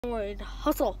Halloween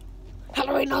hustle.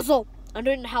 Halloween hustle. I'm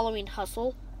doing the Halloween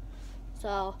hustle.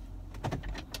 So,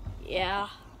 yeah.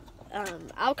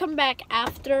 I'll come back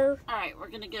after. Alright, we're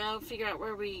gonna go figure out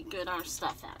where we get our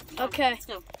stuff at. Okay. Let's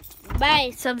go.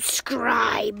 Bye.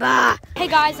 Subscribe. Hey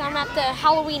guys, I'm at the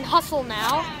Halloween hustle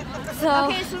now. So,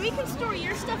 Okay, so we can store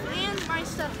your stuff and my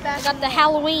stuff back. I got the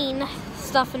Halloween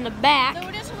stuff in the back. So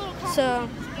it is a little So,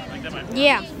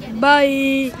 yeah.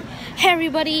 Bye. Hey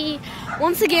everybody.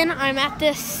 Once again, I'm at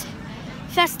this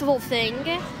festival thing.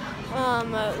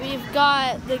 We've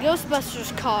got the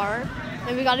Ghostbusters car,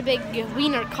 and we got a big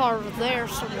wiener car over there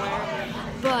somewhere.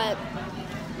 But,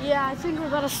 yeah, I think we're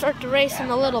about to start the race in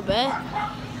a little bit.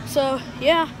 So,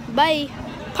 yeah, bye.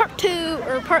 Part 2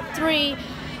 or part 3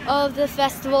 of the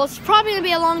festival. It's probably going to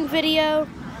be a long video,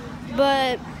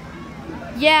 but,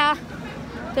 yeah,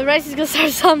 the race is going to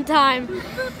start sometime.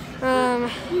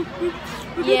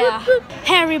 Yeah.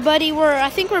 Hey everybody, I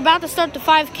think we're about to start the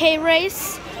 5K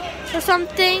race or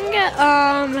something.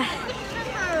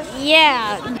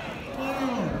 Yeah.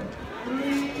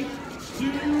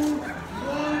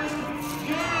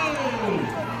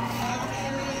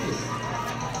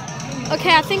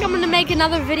 Okay, I think I'm gonna make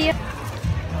another video.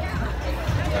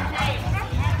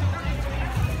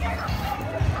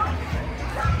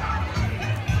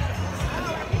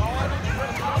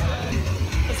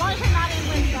 As long as you're not in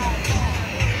with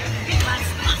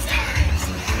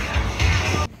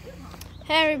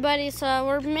Hey everybody, so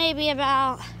we're maybe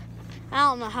about, I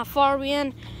don't know how far we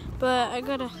in, but I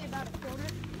got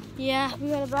yeah,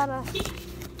 we got about a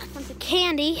bunch of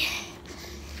candy.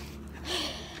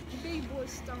 Big boy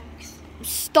stonks.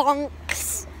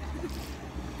 Stonks.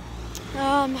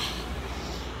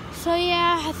 So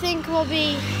yeah, I think we'll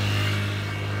be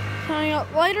coming up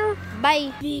later.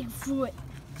 Bye. Bigfoot.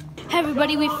 Hey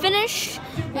everybody, we finished.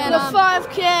 And, The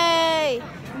 5K.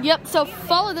 Yep, so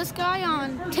follow this guy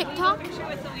on TikTok.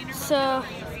 So,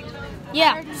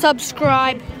 yeah,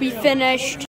 subscribe. We finished.